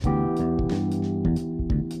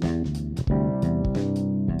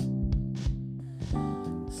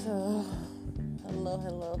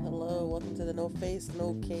the No Face,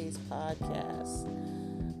 No Case podcast.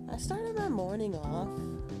 I started my morning off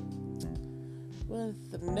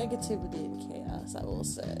with negativity and chaos, I will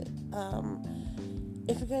say.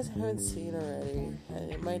 If you guys haven't seen already,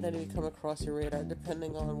 and it might not even come across your radar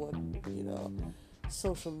depending on what,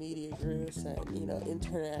 social media groups and,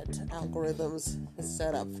 internet algorithms is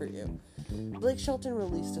set up for you. Blake Shelton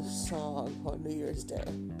released a song on New Year's Day.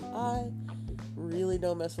 I really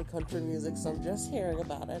don't mess with country music, so I'm just hearing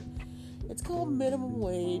about it. It's called Minimum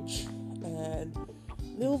Wage, and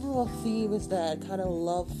the overall theme is that kind of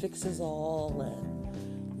love fixes all,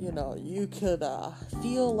 and you could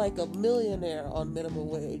feel like a millionaire on minimum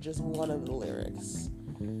wage is one of the lyrics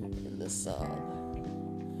in this song.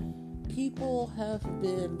 People have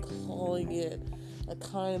been calling it a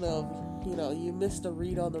kind of, you missed a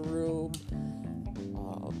read on the room,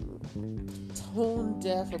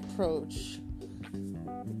 tone-deaf approach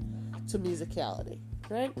to musicality,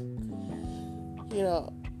 right?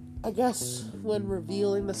 I guess when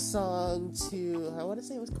revealing the song to, I want to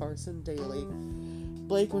say it was Carson Daly,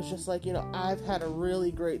 Blake was just like, I've had a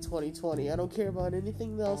really great 2020. I don't care about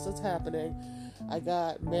anything else that's happening. I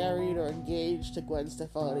got married or engaged to Gwen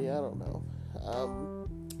Stefani. I don't know.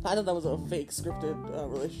 I thought that was a fake scripted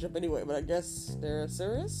relationship anyway, but I guess they're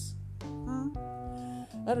serious?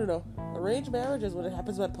 I don't know. Arranged marriages, when it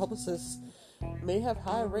happens by publicists, may have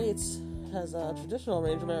high rates as traditional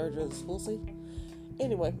arranged marriages. We'll see.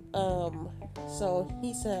 Anyway, so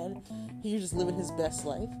he said he's just living his best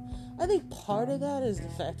life. I think part of that is the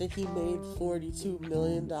fact that he made $42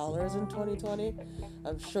 million in 2020.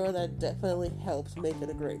 I'm sure that definitely helped make it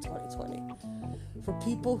a great 2020. For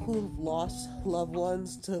people who've lost loved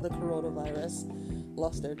ones to the coronavirus,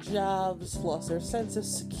 lost their jobs, lost their sense of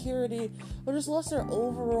security, or just lost their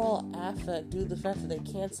overall affect due to the fact that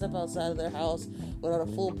they can't step outside of their house without a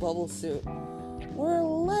full bubble suit, we're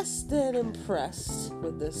less than impressed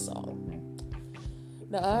with this song.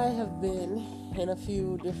 Now, I have been in a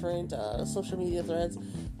few different social media threads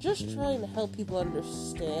just trying to help people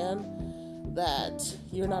understand that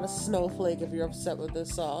you're not a snowflake if you're upset with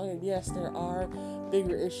this song. And yes, there are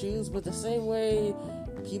bigger issues, but the same way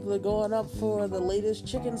people are going up for the latest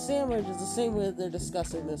chicken sandwich is the same way they're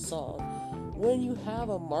discussing this song. When you have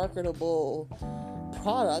a marketable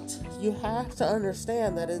product, you have to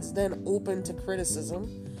understand that it's then open to criticism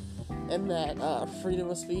and that freedom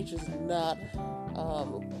of speech is not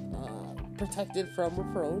protected from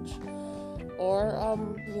reproach or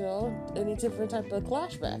any different type of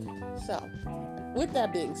clashback. So with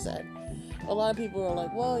that being said, a lot of people are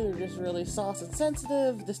like, well, you're just really sauce and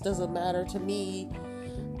sensitive, this doesn't matter to me,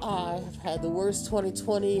 I've had the worst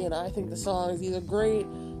 2020 and I think the song is either great,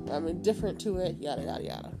 I'm indifferent to it, yada yada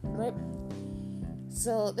yada, right?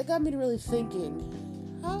 So that got me to really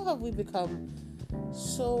thinking, how have we become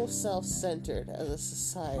so self-centered as a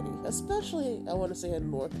society, especially, I want to say, in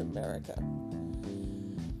North America?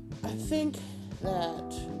 I think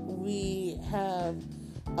that we have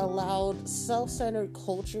allowed self-centered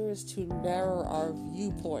cultures to narrow our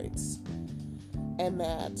viewpoints, and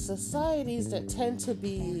that societies that tend to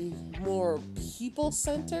be more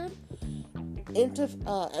people-centered,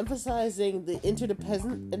 emphasizing the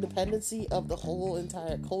interdependency of the whole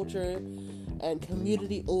entire culture and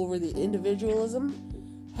community over the individualism,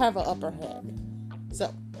 have an upper hand.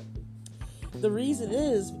 So, the reason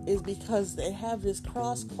is because they have this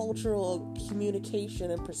cross-cultural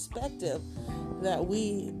communication and perspective that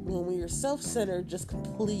we, when we are self-centered, just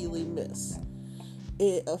completely miss.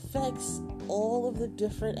 It affects all of the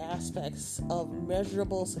different aspects of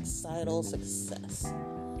measurable societal success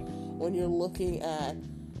when you're looking at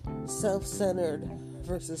self-centered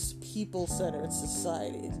versus people-centered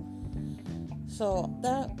societies. So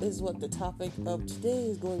that is what the topic of today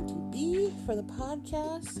is going to be for the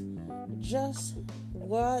podcast. Just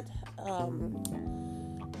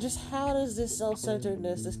how does this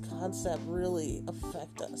self-centeredness, this concept really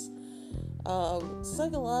affect us?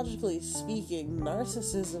 Psychologically speaking,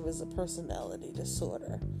 narcissism is a personality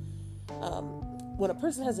disorder. When a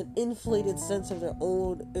person has an inflated sense of their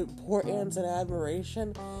own importance and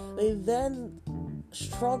admiration, they then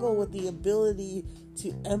struggle with the ability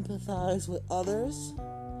to empathize with others.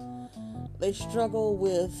 They struggle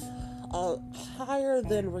with a higher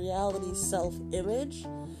than reality self-image,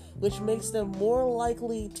 which makes them more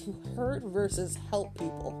likely to hurt versus help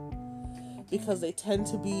people, because they tend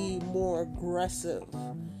to be more aggressive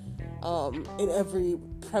in every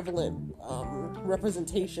prevalent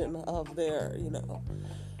representation of their,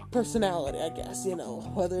 personality, I guess,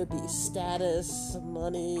 whether it be status,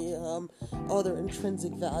 money, other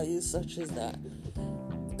intrinsic values such as that.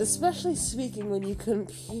 Especially speaking when you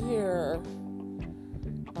compare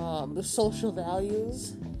the social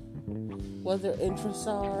values, what their interests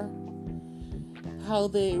are, how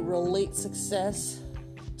they relate success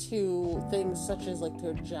to things such as like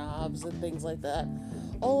their jobs and things like that.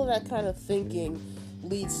 All of that kind of thinking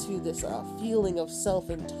leads to this feeling of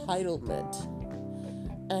self-entitlement.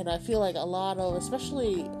 And I feel like a lot of,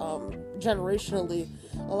 especially generationally,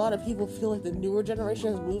 a lot of people feel like the newer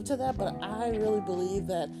generation has moved to that, but I really believe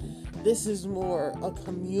that this is more a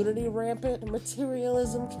community rampant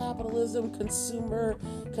materialism, capitalism, consumer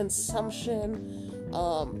consumption,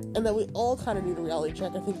 and that we all kind of need a reality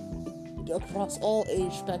check. I think across all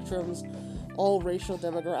age spectrums, all racial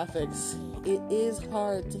demographics, it is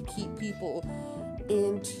hard to keep people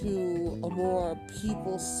into a more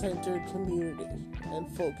people-centered community and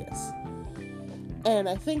focus. And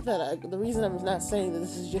I think that the reason I'm not saying that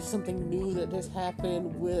this is just something new that just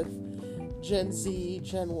happened with Gen Z,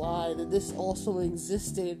 Gen Y, that this also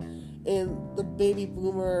existed in the baby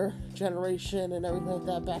boomer generation and everything like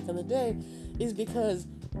that back in the day, is because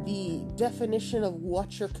the definition of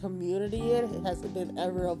what your community is has been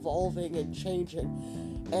ever evolving and changing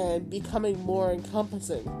and becoming more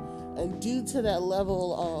encompassing. And due to that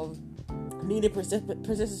level of needed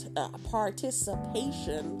participation,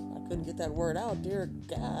 I couldn't get that word out, dear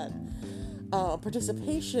God,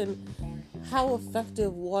 participation, how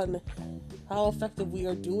effective we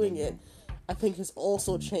are doing it, I think has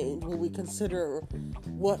also changed when we consider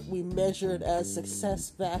what we measured as success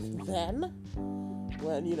back then,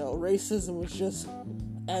 when, racism was just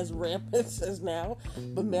as rampant as now,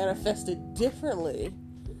 but manifested differently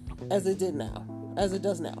as it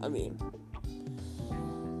does now, I mean.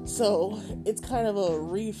 So, it's kind of a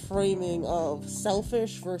reframing of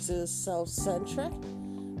selfish versus self-centric.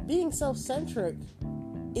 Being self-centric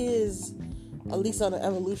is, at least on an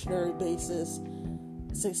evolutionary basis,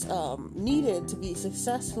 needed to be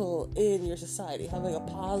successful in your society. Having a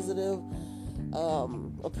positive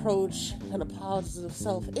approach and a positive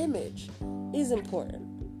self-image is important.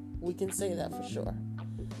 We can say that for sure.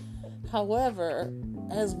 However,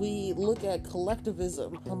 as we look at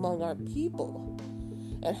collectivism among our people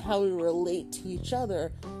and how we relate to each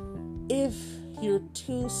other, if you're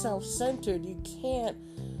too self-centered, you can't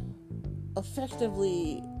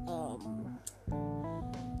effectively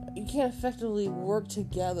work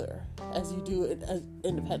together as you do it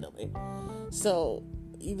independently. So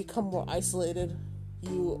you become more isolated.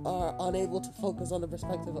 You are unable to focus on the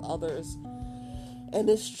perspective of others. And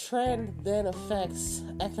this trend then affects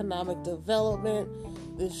economic development.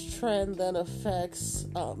 This trend then affects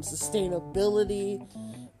sustainability.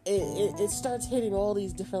 It starts hitting all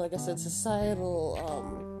these different, like I said,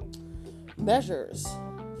 societal measures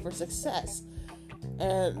for success.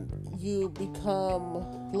 And you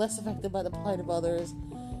become less affected by the plight of others.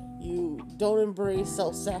 You don't embrace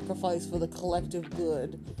self-sacrifice for the collective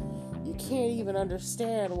good. You can't even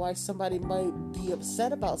understand why somebody might be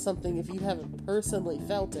upset about something if you haven't personally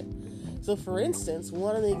felt it. So, for instance,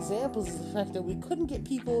 one of the examples is the fact that we couldn't get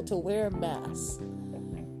people to wear masks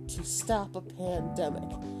to stop a pandemic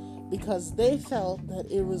because they felt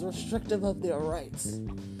that it was restrictive of their rights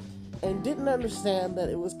and didn't understand that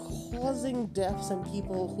it was causing deaths in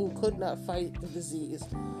people who could not fight the disease.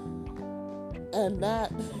 And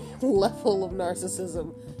that level of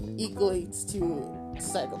narcissism equates to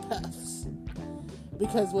psychopaths.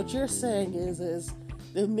 Because what you're saying is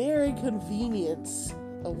the mere inconvenience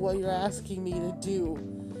of what you're asking me to do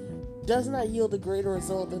does not yield a greater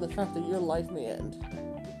result than the fact that your life may end,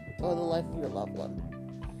 or the life of your loved one.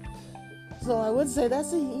 So I would say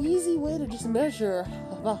that's an easy way to just measure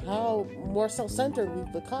about how more self-centered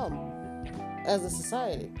we've become as a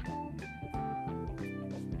society.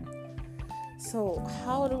 So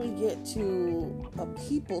how do we get to a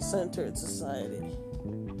people-centered society?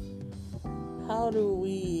 How do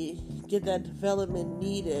we get that development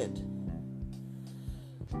needed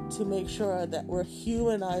to make sure that we're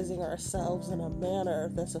humanizing ourselves in a manner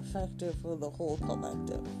that's effective for the whole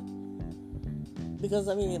collective? Because,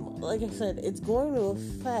 like I said, it's going to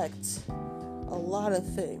affect a lot of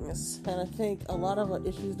things. And I think a lot of the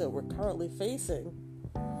issues that we're currently facing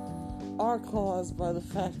are caused by the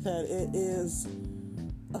fact that it is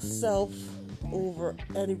a self over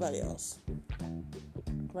anybody else.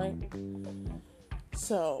 Right?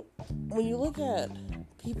 So, when you look at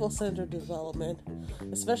people-centered development,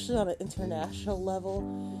 especially on an international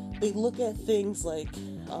level, they look at things like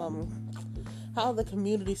how the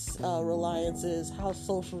community reliance is, how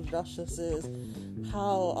social justice is,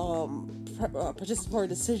 how participatory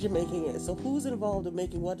decision-making is. So who's involved in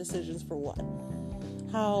making what decisions for what?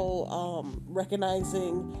 How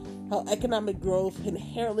recognizing how economic growth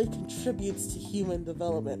inherently contributes to human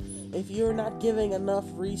development. If you're not giving enough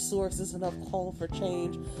resources, enough call for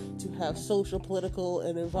change to have social, political,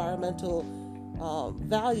 and environmental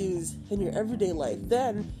values in your everyday life,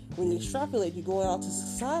 then when you extrapolate, you go out to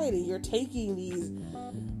society, you're taking these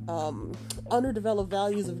underdeveloped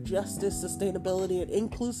values of justice, sustainability, and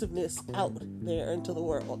inclusiveness out there into the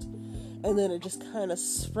world. And then it just kind of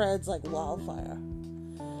spreads like wildfire.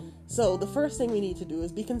 So the first thing we need to do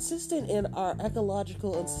is be consistent in our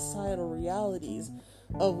ecological and societal realities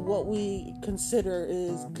of what we consider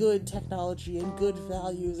is good technology and good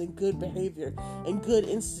values and good behavior and good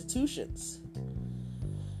institutions.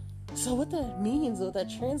 So what that means, what that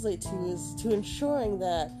translates to, is to ensuring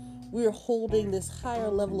that we're holding this higher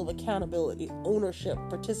level of accountability, ownership,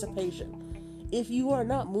 participation. If you are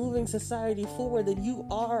not moving society forward, then you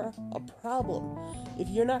are a problem. If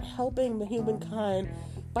you're not helping the humankind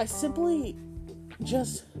by simply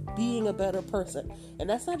just being a better person. And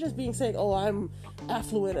that's not just being saying, oh, I'm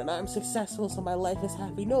affluent and I'm successful, so my life is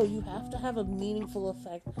happy. No, you have to have a meaningful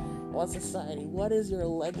effect on society. What is your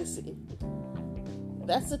legacy?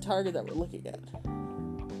 That's the target that we're looking at.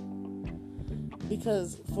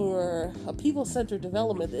 Because for a people-centered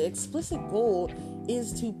development, the explicit goal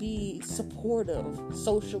is to be supportive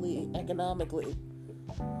socially, economically.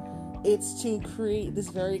 It's to create this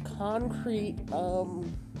very concrete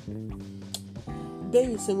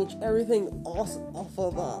base in which everything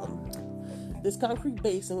this concrete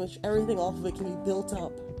base in which everything off of it can be built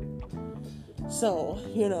up. So,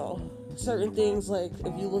 certain things like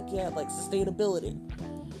if you look at like sustainability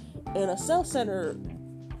in a self-centered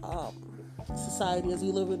society as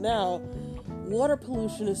we live in now, water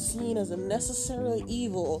pollution is seen as a necessary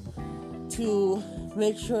evil to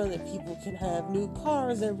make sure that people can have new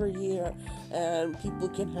cars every year and people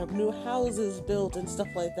can have new houses built and stuff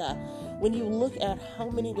like that. When you look at how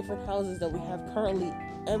many different houses that we have currently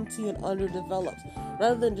empty and underdeveloped,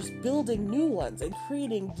 rather than just building new ones and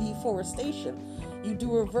creating deforestation, you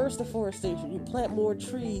do reverse deforestation. You plant more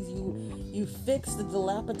trees. You fix the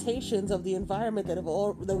dilapidations of the environment that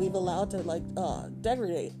we've allowed to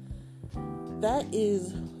degrade. That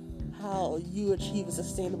is how you achieve a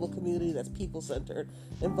sustainable community that's people-centered,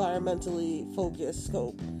 environmentally focused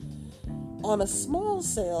scope. On a small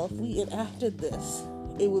scale, if we enacted this,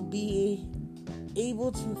 it would be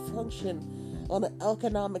able to function on an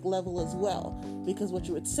economic level as well. Because what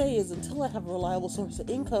you would say is, until I have a reliable source of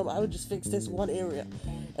income, I would just fix this one area.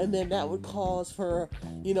 And then that would cause for,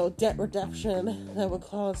 debt reduction. That would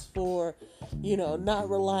cause for, not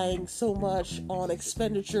relying so much on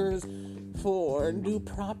expenditures for new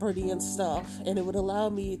property and stuff. And it would allow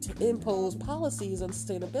me to impose policies on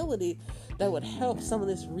sustainability that would help some of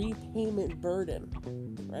this repayment burden,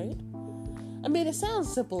 right? I mean, it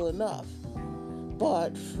sounds simple enough,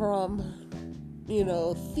 but from,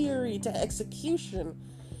 theory to execution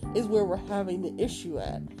is where we're having the issue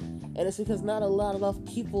at. And it's because not a lot enough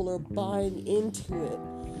people are buying into it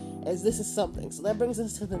as this is something. So that brings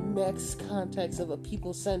us to the next context of a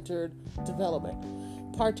people-centered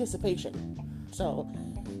development. Participation. So,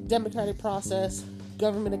 democratic process,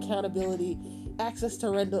 government accountability, access to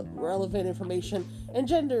relevant information, and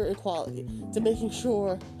gender equality, to making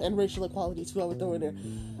sure, and racial equality too, I would throw in there,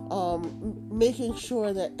 making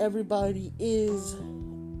sure that everybody is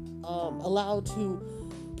allowed to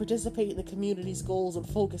participate in the community's goals and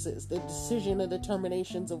focuses, the decision and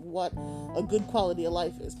determinations of what a good quality of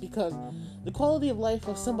life is. Because the quality of life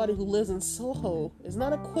of somebody who lives in Soho is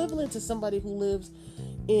not equivalent to somebody who lives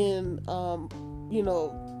in,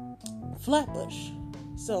 Flatbush.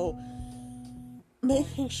 So,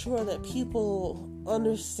 making sure that people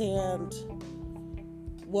understand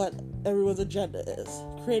what everyone's agenda is,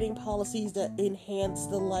 creating policies that enhance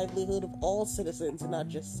the livelihood of all citizens and not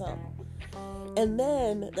just some. And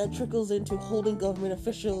then that trickles into holding government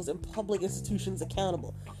officials and public institutions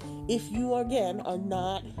accountable. If you, again, are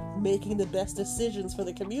not making the best decisions for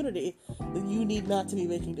the community, then you need not to be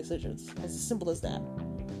making decisions. It's as simple as that.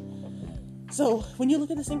 So, when you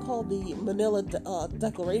look at this thing called the Manila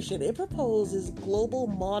Declaration, it proposes global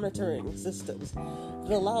monitoring systems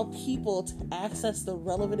that allow people to access the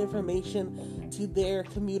relevant information to their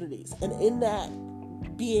communities. And in that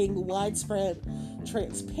being widespread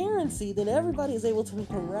transparency, then everybody is able to make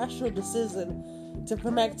a rational decision to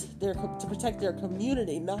protect their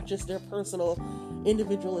community, not just their personal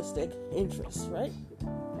individualistic interests, right?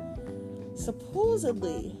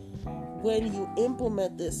 Supposedly, when you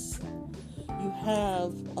implement this, you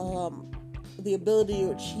have the ability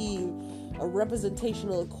to achieve a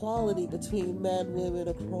representational equality between men, women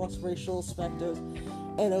across racial spectrums,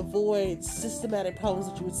 and avoid systematic problems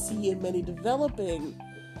that you would see in many developing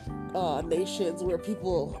nations where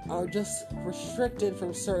people are just restricted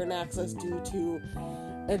from certain access due to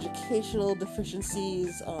educational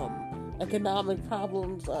deficiencies, economic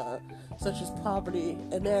problems such as poverty,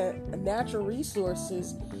 and their natural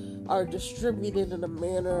resources are distributed in a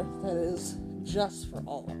manner that is just for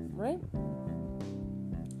all, right?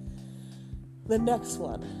 The next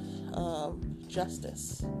one,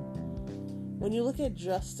 justice. When you look at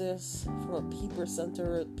justice from a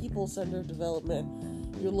people-centered development,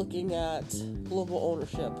 you're looking at global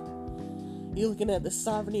ownership. You're looking at the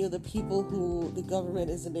sovereignty of the people who the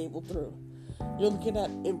government is enabled through. You're looking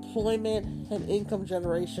at employment and income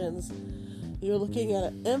generations. You're looking at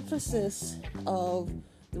an emphasis of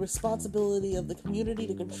the responsibility of the community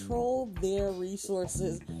to control their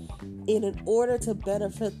resources in order to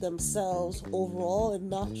benefit themselves overall and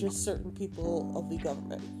not just certain people of the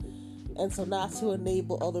government. And so not to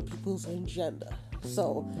enable other people's agenda.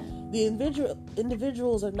 So the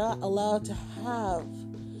individuals are not allowed to have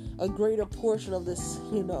a greater portion of this,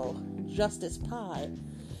 justice pie.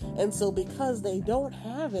 And so because they don't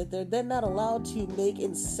have it, they're then not allowed to make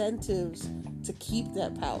incentives to keep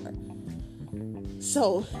that power.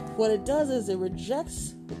 So what it does is it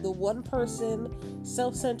rejects the one person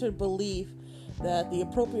self-centered belief that the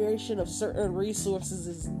appropriation of certain resources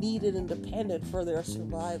is needed and dependent for their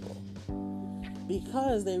survival.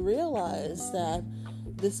 Because they realize that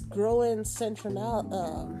this growing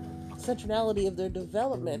centrality of their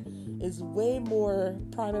development is way more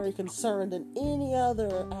primary concern than any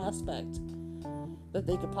other aspect that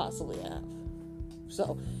they could possibly have.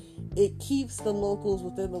 So it keeps the locals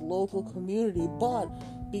within the local community, but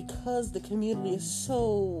because the community is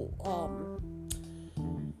so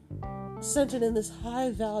centered in this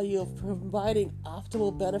high value of providing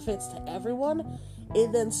optimal benefits to everyone,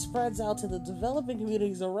 it then spreads out to the developing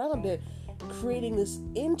communities around it, creating this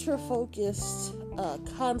interfocused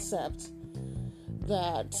concept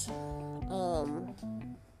that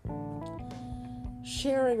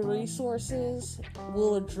sharing resources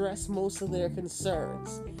will address most of their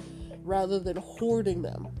concerns rather than hoarding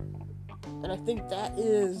them. And I think that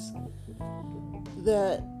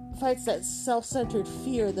fights that self-centered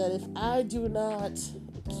fear that if I do not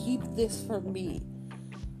keep this for me,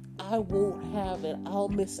 I won't have it. I'll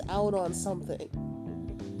miss out on something.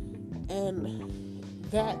 And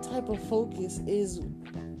that type of focus is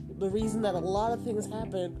the reason that a lot of things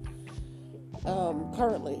happen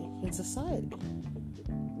currently in society.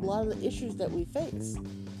 A lot of the issues that we face.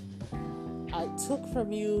 I took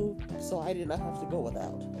from you so I did not have to go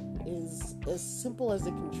without. Is as simple as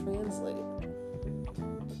it can translate.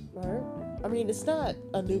 Alright? I mean, it's not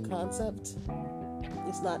a new concept.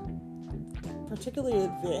 It's not particularly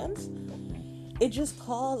advanced. It just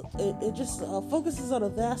focuses on a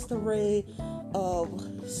vast array of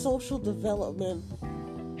social development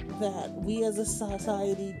that we as a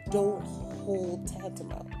society don't hold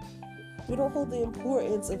tantamount. We don't hold the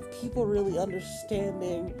importance of people really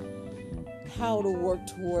understanding how to work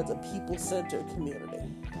towards a people-centered community.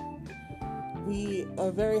 We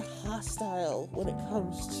are very hostile when it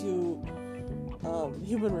comes to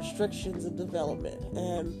human restrictions and development,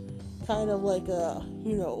 and kind of like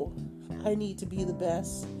I need to be the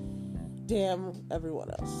best, damn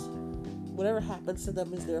everyone else. Whatever happens to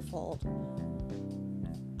them is their fault.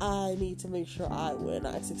 I need to make sure I win,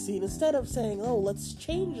 I succeed, instead of saying, oh, let's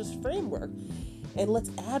change this framework and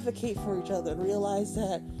let's advocate for each other and realize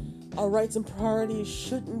that our rights and priorities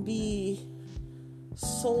shouldn't be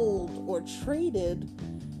sold or traded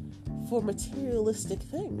for materialistic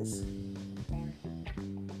things.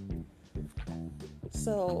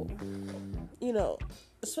 So,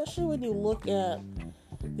 especially when you look at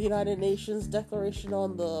the United Nations Declaration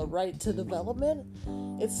on the Right to Development,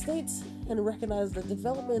 it states and recognizes that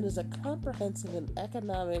development is a comprehensive and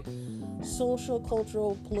economic, social,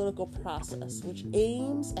 cultural, political process which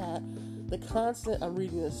aims at the constant, I'm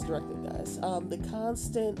reading this directly, guys, the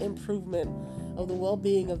constant improvement of the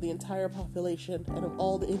well-being of the entire population and of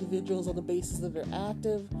all the individuals on the basis of their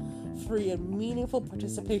active, free, and meaningful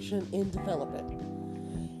participation in development,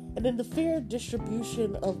 and in the fair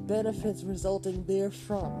distribution of benefits resulting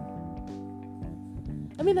therefrom.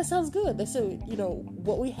 I mean, that sounds good. They say,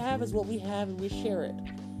 what we have is what we have and we share it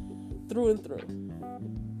through and through.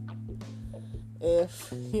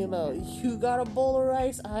 If, you got a bowl of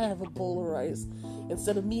rice, I have a bowl of rice.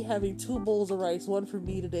 Instead of me having 2 bowls of rice, one for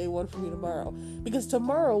me today, one for me tomorrow. Because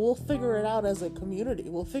tomorrow we'll figure it out as a community.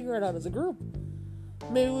 We'll figure it out as a group.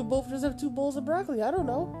 Maybe we both just have 2 bowls of broccoli. I don't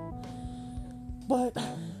know. But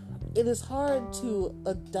it is hard to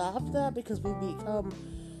adopt that because we become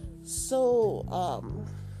so,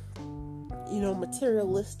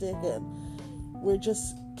 materialistic, and we're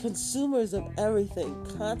just consumers of everything,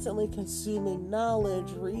 constantly consuming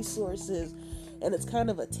knowledge, resources, and it's kind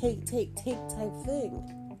of a take type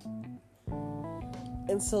thing.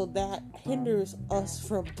 And so that hinders us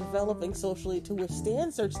from developing socially to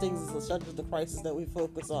withstand such things such as the crisis that we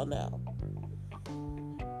focus on now.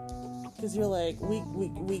 Because you're like,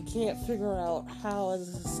 we can't figure out how as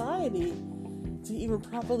a society to even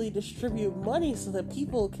properly distribute money so that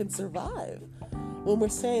people can survive. When we're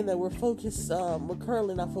saying that we're focused, we're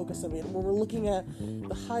currently not focused, when we're looking at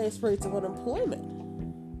the highest rates of unemployment.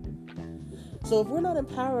 So if we're not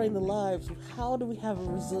empowering the lives, how do we have a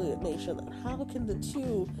resilient nation? How can the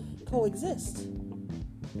two coexist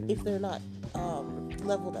if they're not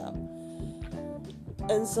leveled out?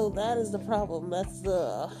 And so that is the problem. That's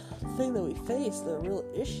the thing that we face. The real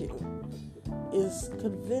issue is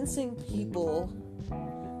convincing people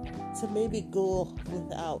to maybe go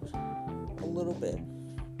without a little bit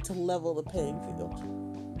to level the playing field.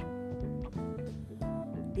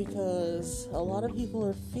 Because a lot of people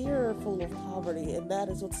are fearful of poverty, and that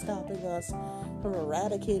is what's stopping us from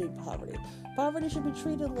eradicating poverty. Poverty should be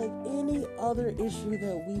treated like any other issue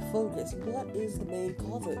that we focus. What is the main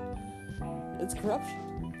cause of it? It's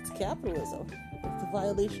corruption. It's capitalism. It's the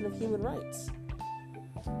violation of human rights.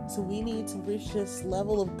 So we need to reach this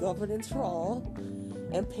level of governance for all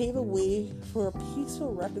and pave a way for a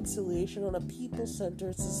peaceful reconciliation on a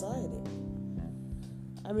people-centered society.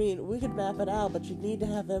 I mean, we could map it out, but you need to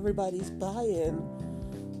have everybody's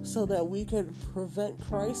buy-in so that we can prevent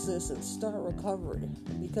crisis and start recovery.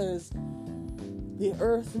 Because the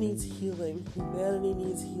earth needs healing. Humanity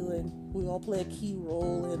needs healing. We all play a key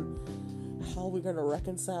role in how we're going to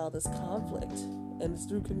reconcile this conflict. And it's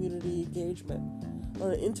through community engagement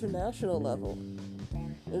on an international level,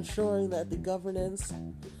 ensuring that the governance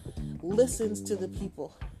listens to the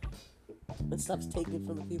people and stops taking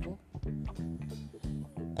from the people.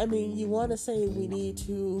 I mean, you want to say we need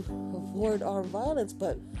to avoid armed violence,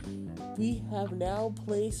 but we have now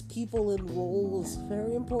placed people in roles,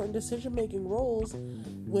 very important decision-making roles,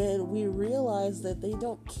 when we realize that they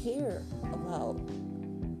don't care about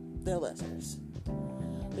their listeners.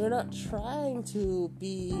 They're not trying to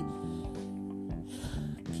be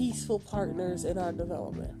peaceful partners in our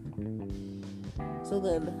development. So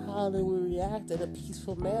then, how do we react in a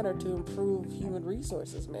peaceful manner to improve human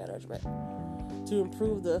resources management? To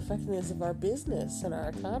improve the effectiveness of our business and our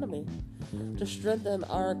economy, to strengthen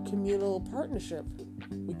our communal partnership?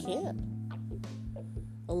 We can't.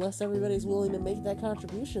 Unless everybody's willing to make that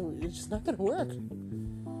contribution, it's just not going to work.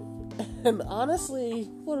 And honestly,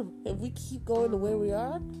 what if we keep going the way we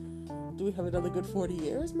are? Do we have another good 40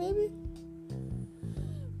 years, maybe?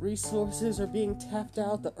 Resources are being tapped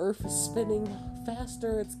out, the earth is spinning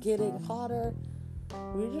faster, it's getting hotter.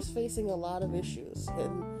 We're just facing a lot of issues,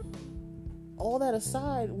 and all that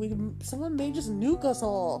aside, someone may just nuke us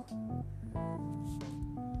all.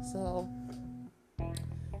 So,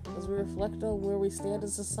 as we reflect on where we stand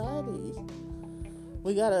as society,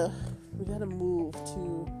 we gotta move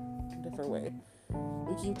to a different way.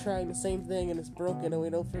 We keep trying the same thing and it's broken, and we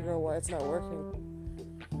don't figure out why it's not working.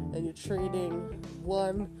 And you're trading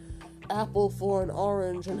one apple for an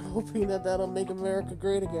orange and hoping that that'll make America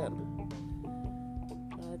great again.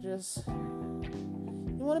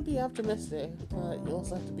 You want to be optimistic, but you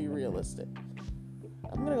also have to be realistic.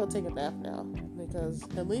 I'm gonna go take a nap now, because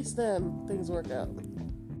at least then things work out.